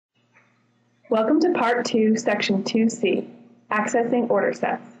Welcome to Part 2, Section 2C, Accessing Order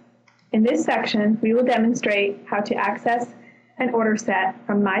Sets. In this section, we will demonstrate how to access an order set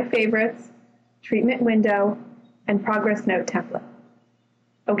from My Favorites, Treatment Window, and Progress Note template.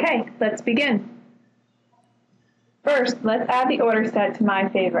 Okay, let's begin. First, let's add the order set to My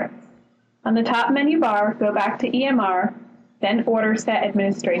Favorites. On the top menu bar, go back to EMR, then Order Set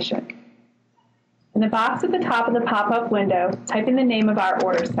Administration. In the box at the top of the pop-up window, type in the name of our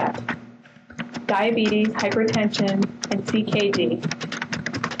order set: diabetes, hypertension, and CKD.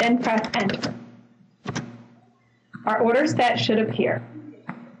 Then press Enter. Our order set should appear.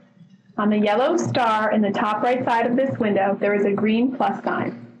 On the yellow star in the top right side of this window, there is a green plus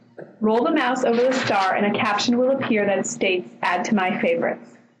sign. Roll the mouse over the star and a caption will appear that states Add to My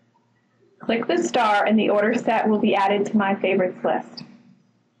Favorites. Click the star and the order set will be added to My Favorites list.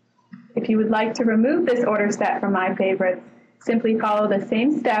 If you would like to remove this order set from My Favorites, simply follow the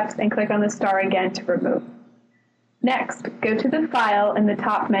same steps and click on the star again to remove. Next, go to the File in the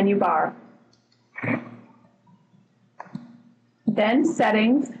top menu bar. Then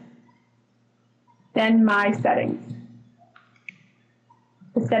Settings, then My Settings.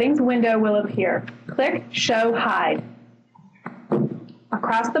 The Settings window will appear. Click Show Hide.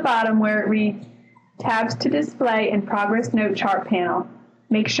 Across the bottom where it reads Tabs to Display in Progress Note Chart panel,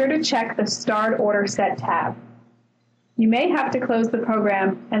 make sure to check the Starred Order Set tab. You may have to close the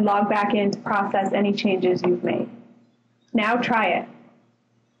program and log back in to process any changes you've made. Now try it.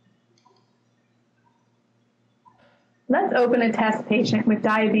 Let's open a test patient with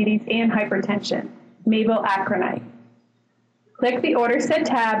diabetes and hypertension, Mabel Akronite. Click the Order Set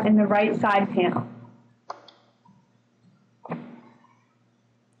tab in the right side panel.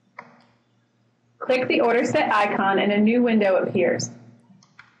 Click the Order Set icon and a new window appears.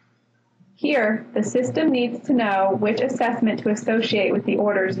 Here, the system needs to know which assessment to associate with the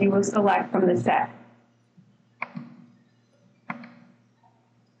orders you will select from the set.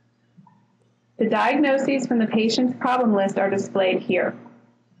 The diagnoses from the patient's problem list are displayed here.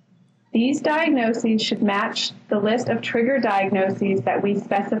 These diagnoses should match the list of trigger diagnoses that we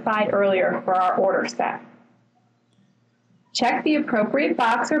specified earlier for our order set. Check the appropriate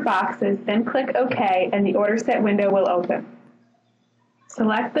box or boxes, then click OK, and the order set window will open.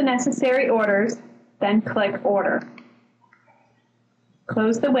 Select the necessary orders, then click Order.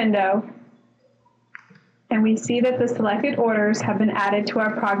 Close the window, and we see that the selected orders have been added to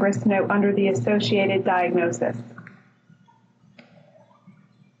our progress note under the associated diagnosis.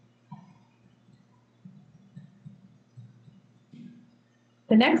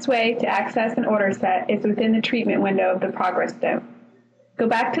 The next way to access an order set is within the treatment window of the progress note. Go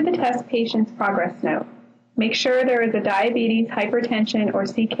back to the test patient's progress note. Make sure there is a diabetes, hypertension, or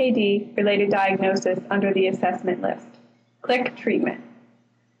CKD related diagnosis under the assessment list. Click Treatment.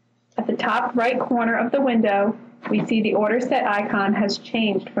 At the top right corner of the window, we see the order set icon has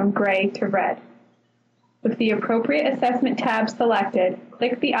changed from gray to red. With the appropriate assessment tab selected,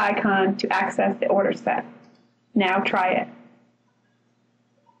 click the icon to access the order set. Now try it.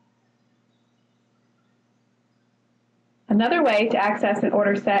 Another way to access an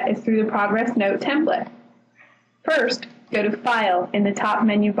order set is through the Progress Note template. First, go to File in the top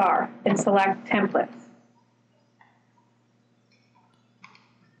menu bar and select Templates.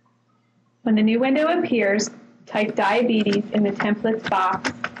 When the new window appears, type Diabetes in the Templates box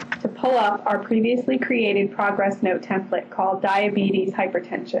to pull up our previously created Progress Note template called Diabetes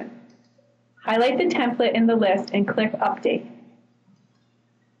Hypertension. Highlight the template in the list and click Update.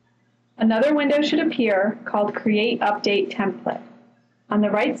 Another window should appear called Create Update Template. On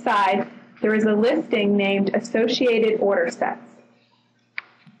the right side, there is a listing named Associated Order Sets.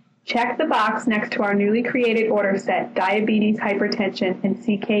 Check the box next to our newly created order set, Diabetes, Hypertension, and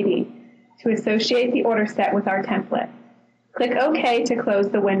CKD, to associate the order set with our template. Click OK to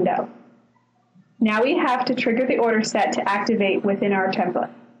close the window. Now we have to trigger the order set to activate within our template.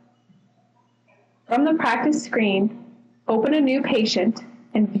 From the practice screen, open a new patient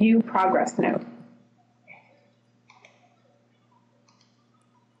and view Progress Note.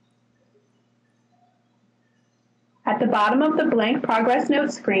 At the bottom of the blank Progress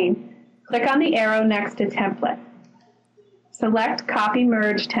Note screen, click on the arrow next to Template. Select Copy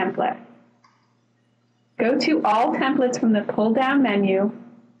Merge Template. Go to All Templates from the pull-down menu,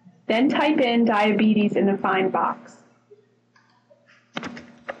 then type in Diabetes in the Find box.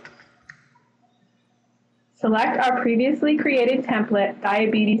 Select our previously created template,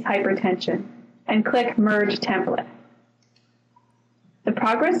 Diabetes Hypertension, and click Merge Template. The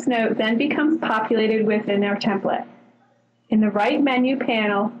Progress Note then becomes populated within our template. In the right menu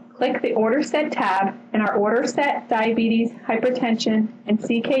panel, Click the Order Set tab, and our order set diabetes, hypertension, and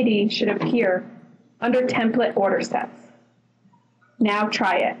CKD should appear under Template Order Sets. Now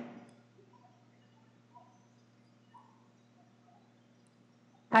try it.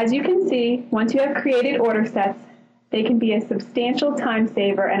 As you can see, once you have created order sets, they can be a substantial time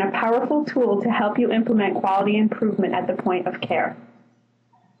saver and a powerful tool to help you implement quality improvement at the point of care.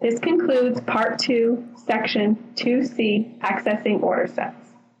 This concludes Part 2, Section 2C, Accessing Order Sets.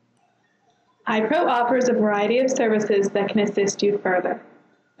 iPro offers a variety of services that can assist you further.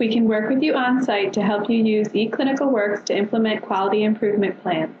 We can work with you on-site to help you use eClinicalWorks to implement quality improvement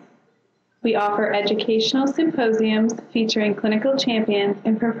plans. We offer educational symposiums featuring clinical champions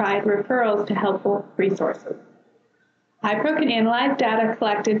and provide referrals to helpful resources. iPro can analyze data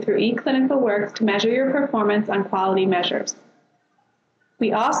collected through eClinicalWorks to measure your performance on quality measures.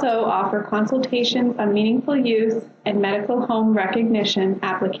 We also offer consultations on meaningful use and medical home recognition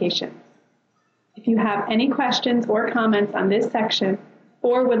applications. If you have any questions or comments on this section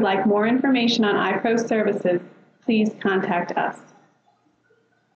or would like more information on iPro services, please contact us.